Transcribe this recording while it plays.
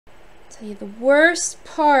tell you the worst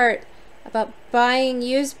part about buying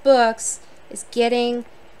used books is getting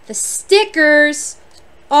the stickers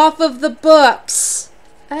off of the books.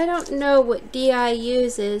 I don't know what DI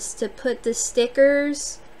uses to put the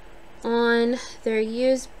stickers on their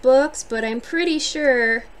used books, but I'm pretty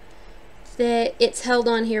sure that it's held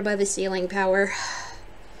on here by the sealing power.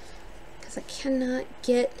 Because I cannot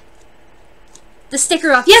get the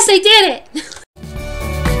sticker off. Yes, I did it!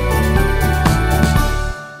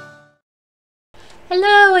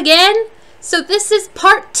 Hello again! So this is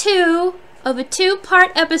part 2 of a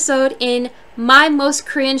 2-part episode in my most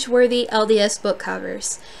cringe-worthy LDS book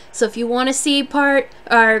covers. So if you want to see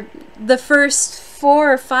the first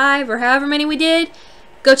 4 or 5 or however many we did,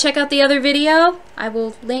 go check out the other video. I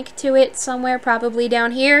will link to it somewhere, probably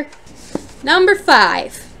down here. Number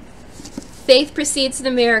 5, Faith Precedes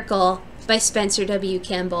the Miracle by Spencer W.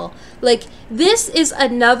 Kimball. Like, this is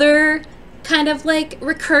another kind of like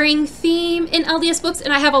recurring theme in LDS books,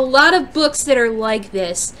 and I have a lot of books that are like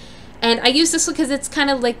this. And I use this because it's kind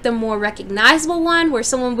of like the more recognizable one, where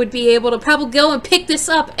someone would be able to probably go and pick this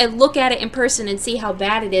up and look at it in person and see how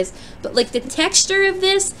bad it is. But like the texture of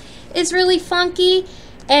this is really funky,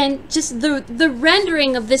 and just the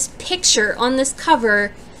rendering of this picture on this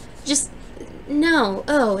cover, just no.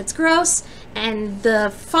 Oh, it's gross. And the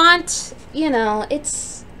font, you know,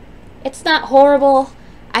 it's not horrible.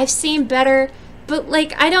 I've seen better, but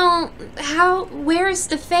like where is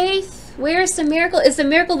the faith? Where is the miracle? Is the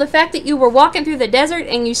miracle the fact that you were walking through the desert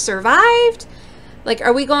and you survived? Like,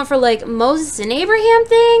 are we going for like Moses and Abraham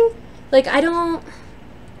thing? Like, I don't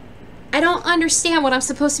understand what I'm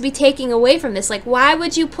supposed to be taking away from this. Like, why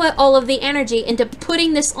would you put all of the energy into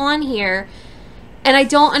putting this on here? And I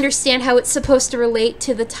don't understand how it's supposed to relate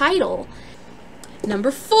to the title.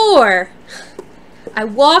 Number 4, I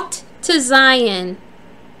Walked to Zion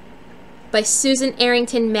by Susan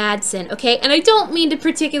Arrington Madsen, okay? And I don't mean to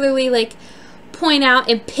particularly, like, point out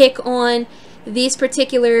and pick on these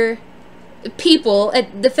particular people.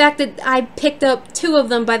 The fact that I picked up 2 of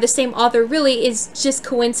them by the same author really is just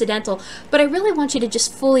coincidental. But I really want you to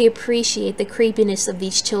just fully appreciate the creepiness of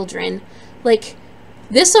these children. Like,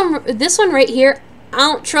 this one right here, I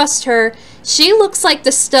don't trust her. She looks like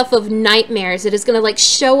the stuff of nightmares that is gonna like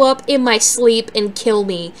show up in my sleep and kill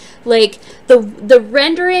me. Like the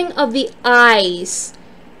rendering of the eyes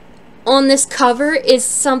on this cover is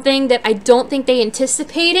something that I don't think they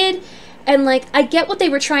anticipated. And like, I get what they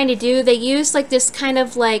were trying to do. They used like this kind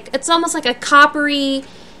of like, it's almost like a coppery,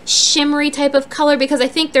 shimmery type of color, because I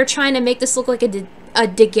think they're trying to make this look like a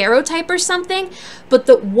daguerreotype or something.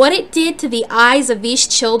 But what it did to the eyes of these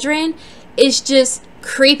children is just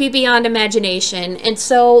creepy beyond imagination. And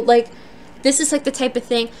so like, this is like the type of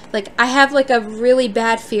thing, like I have like a really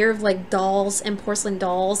bad fear of like dolls and porcelain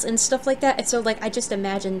dolls and stuff like that. And so like, I just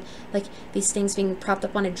imagine like these things being propped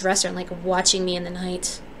up on a dresser and like watching me in the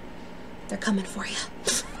night. They're coming for you.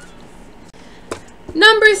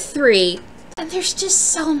 Number 3, and there's just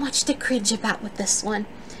so much to cringe about with this one,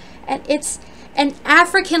 and it's An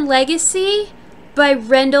African Legacy by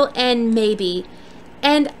Rendell N. Mabey.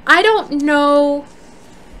 And I don't know,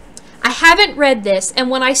 I haven't read this, and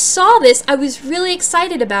when I saw this, I was really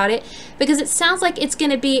excited about it, because it sounds like it's going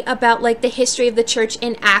to be about like the history of the church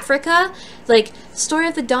in Africa, like story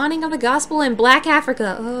of the dawning of the gospel in Black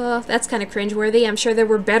Africa. Oh, that's kind of cringeworthy. I'm sure there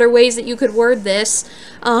were better ways that you could word this.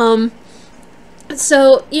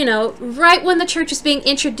 So, you know, right when the church is being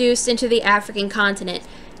introduced into the African continent.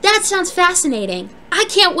 That sounds fascinating. I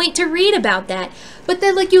can't wait to read about that. But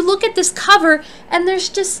then, like, you look at this cover, and there's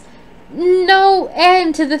just no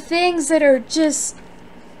end to the things that are just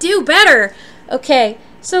do better. Okay,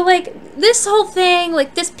 so, like, this whole thing,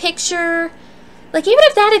 like, this picture, like, even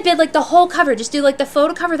if that had been, like, the whole cover, just do, like, the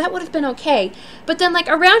photo cover, that would have been okay. But then, like,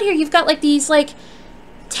 around here, you've got, like, these, like,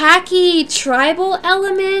 tacky tribal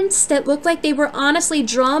elements that look like they were honestly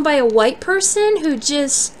drawn by a white person who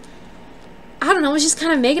just, I don't know, was just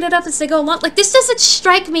kind of making it up as they go along. Like, this doesn't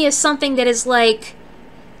strike me as something that is, like,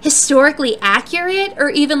 historically accurate or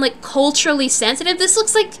even, like, culturally sensitive. This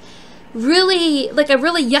looks like really, like, a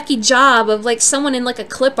really yucky job of, like, someone in, like, a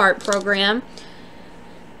clip art program.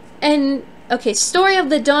 And, okay, story of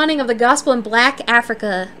the dawning of the gospel in Black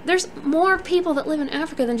Africa. There's more people that live in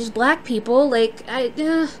Africa than just black people. Like,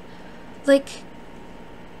 like,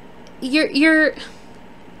 you're...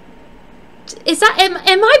 Is that, am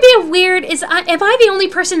I being weird? Am I the only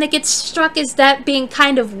person that gets struck as that being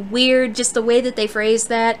kind of weird, just the way that they phrase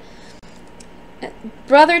that?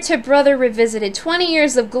 Brother to Brother Revisited, 20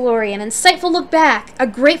 Years of Glory, an insightful look back, a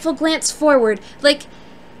grateful glance forward. Like,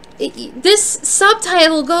 this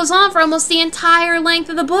subtitle goes on for almost the entire length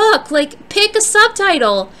of the book. Like, pick a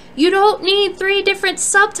subtitle. You don't need 3 different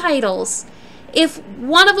subtitles. If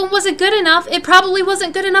one of them wasn't good enough, it probably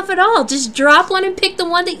wasn't good enough at all. Just drop one and pick the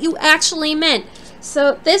one that you actually meant.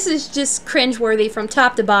 So this is just cringeworthy from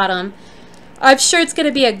top to bottom. I'm sure it's going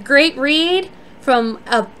to be a great read from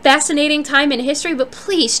a fascinating time in history, but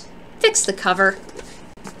please fix the cover.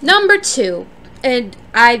 Number 2, and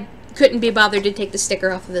I couldn't be bothered to take the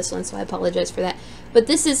sticker off of this one, so I apologize for that. But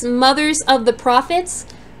this is Mothers of the Prophets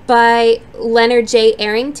by Leonard J.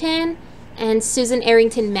 Arrington and Susan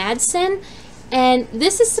Arrington Madsen. And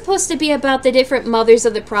this is supposed to be about the different mothers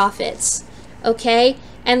of the prophets, okay?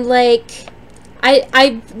 And, like,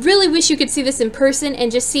 I really wish you could see this in person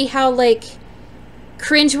and just see how, like,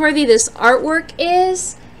 cringeworthy this artwork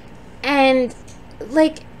is. And,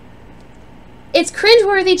 like, it's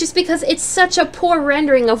cringeworthy just because it's such a poor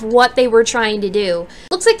rendering of what they were trying to do.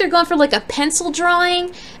 Looks like they're going for, like, a pencil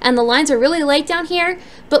drawing, and the lines are really light down here.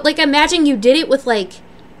 But, like, imagine you did it with, like,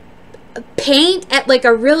 paint at like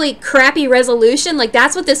a really crappy resolution. Like,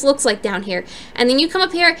 that's what this looks like down here. And then you come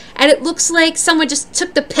up here and it looks like someone just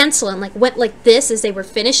took the pencil and like went like this as they were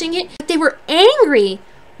finishing it. Like, they were angry.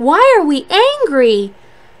 Why are we angry?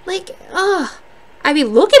 Like, ugh. I mean,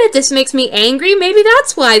 looking at this makes me angry. Maybe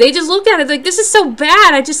that's why. They just look at it like, this is so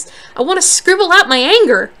bad. I want to scribble out my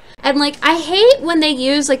anger. And like, I hate when they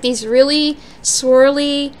use like these really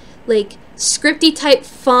swirly, like, scripty type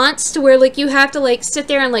fonts to where like you have to like sit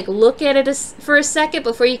there and like look at it for a second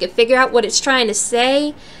before you can figure out what it's trying to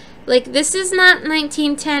say. Like, this is not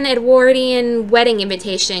 1910 Edwardian wedding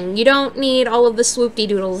invitation. You don't need all of the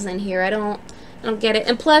swoop-de-doodles in here. I don't get it.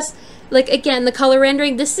 And plus, like, again, the color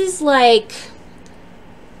rendering, this is like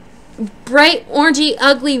bright orangey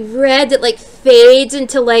ugly red that like fades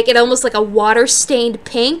into like it almost like a water stained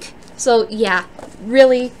pink. So yeah,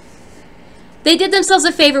 really, they did themselves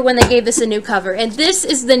a favor when they gave this a new cover. And this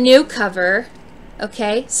is the new cover,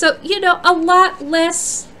 okay? So, you know, a lot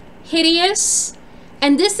less hideous.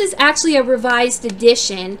 And this is actually a revised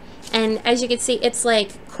edition. And as you can see, it's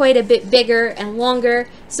like quite a bit bigger and longer.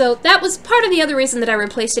 So that was part of the other reason that I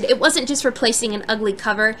replaced it. It wasn't just replacing an ugly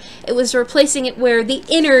cover. It was replacing it where the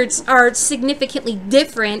innards are significantly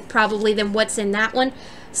different, probably, than what's in that one.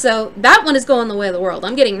 So that one is going the way of the world.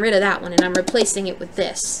 I'm getting rid of that one and I'm replacing it with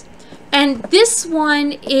this. And this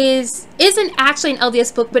one isn't actually an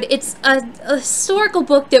LDS book, but it's a historical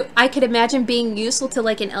book that I could imagine being useful to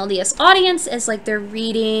like an LDS audience as like they're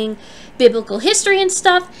reading biblical history and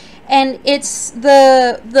stuff. And it's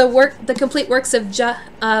the complete works of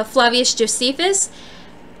Flavius Josephus.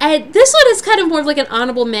 And this one is kind of more of like an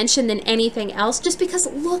honorable mention than anything else, just because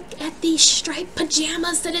look at these striped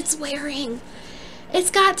pajamas that it's wearing.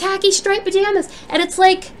 It's got tacky striped pajamas, and it's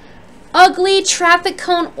like ugly traffic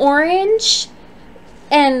cone orange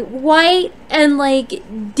and white and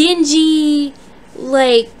like dingy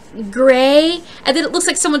like gray, and then it looks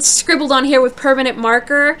like someone scribbled on here with permanent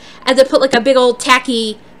marker and then put like a big old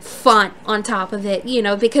tacky font on top of it, you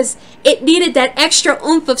know, because it needed that extra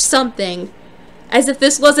oomph of something, as if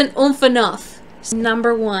this wasn't oomph enough.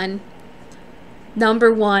 Number one,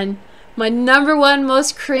 my number one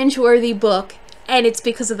most cringeworthy book, and it's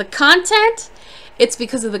because of the content, it's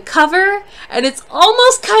because of the cover, and it's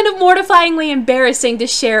almost kind of mortifyingly embarrassing to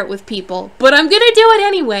share it with people. But I'm gonna do it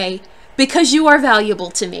anyway, because you are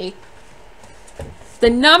valuable to me. The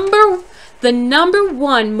number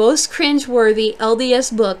one most cringeworthy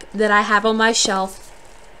LDS book that I have on my shelf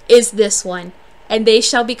is this one. And They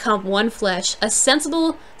Shall Become One Flesh, a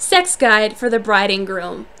sensible sex guide for the bride and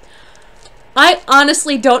groom. I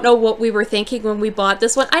honestly don't know what we were thinking when we bought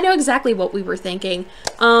this one. I know exactly what we were thinking.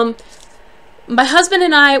 My husband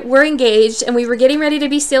and I were engaged, and we were getting ready to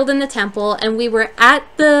be sealed in the temple, and we were at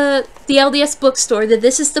the LDS bookstore, the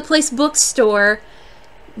This Is the Place bookstore,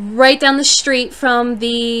 right down the street from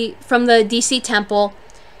the DC temple,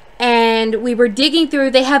 and we were digging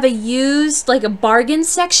through. They have a used, like a bargain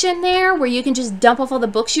section there, where you can just dump off all the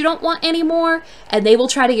books you don't want anymore, and they will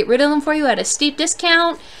try to get rid of them for you at a steep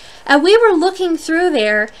discount. And we were looking through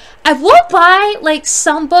there. I will buy like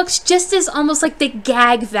some books just as almost like the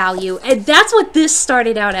gag value. And that's what this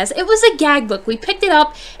started out as. It was a gag book. We picked it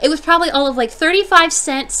up. It was probably all of like 35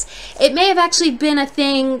 cents. It may have actually been a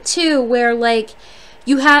thing too where like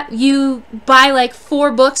you buy like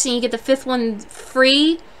 4 books and you get the 5th one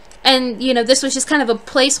free. And you know, this was just kind of a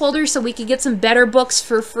placeholder so we could get some better books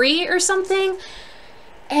for free or something.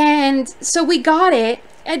 And so we got it.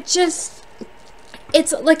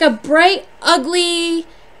 It's like a bright, ugly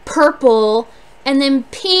purple, and then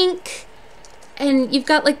pink, and you've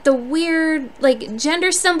got like the weird like gender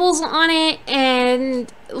symbols on it, and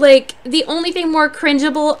like the only thing more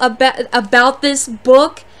cringeable about this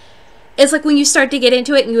book is like when you start to get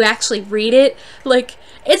into it and you actually read it. Like,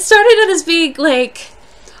 it started out as being like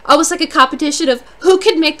almost like a competition of who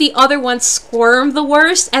could make the other one squirm the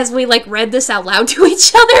worst as we like read this out loud to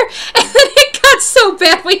each other, and then it got so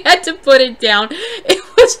bad we had to put it down. It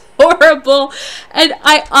was horrible, and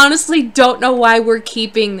I honestly don't know why we're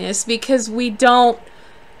keeping this, because we don't,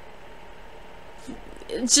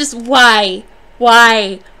 just why,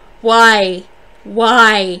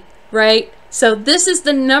 right? So this is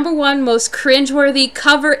the #1 most cringeworthy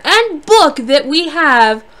cover and book that we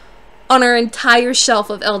have on our entire shelf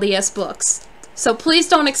of LDS books. So please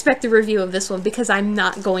don't expect a review of this one, because I'm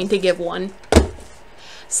not going to give one.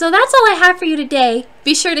 So that's all I have for you today.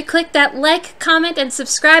 Be sure to click that like, comment, and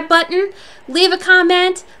subscribe button. Leave a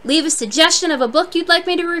comment. Leave a suggestion of a book you'd like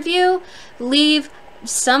me to review. Leave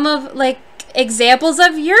some of, like, examples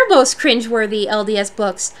of your most cringeworthy LDS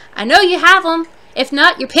books. I know you have them. If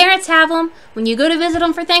not, your parents have them. When you go to visit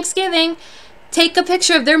them for Thanksgiving, take a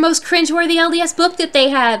picture of their most cringeworthy LDS book that they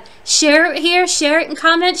have. Share it here, share it in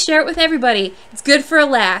comments, share it with everybody. It's good for a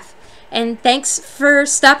laugh. And thanks for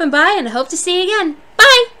stopping by, and I hope to see you again.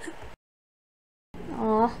 Bye!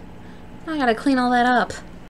 Aw, I gotta clean all that up.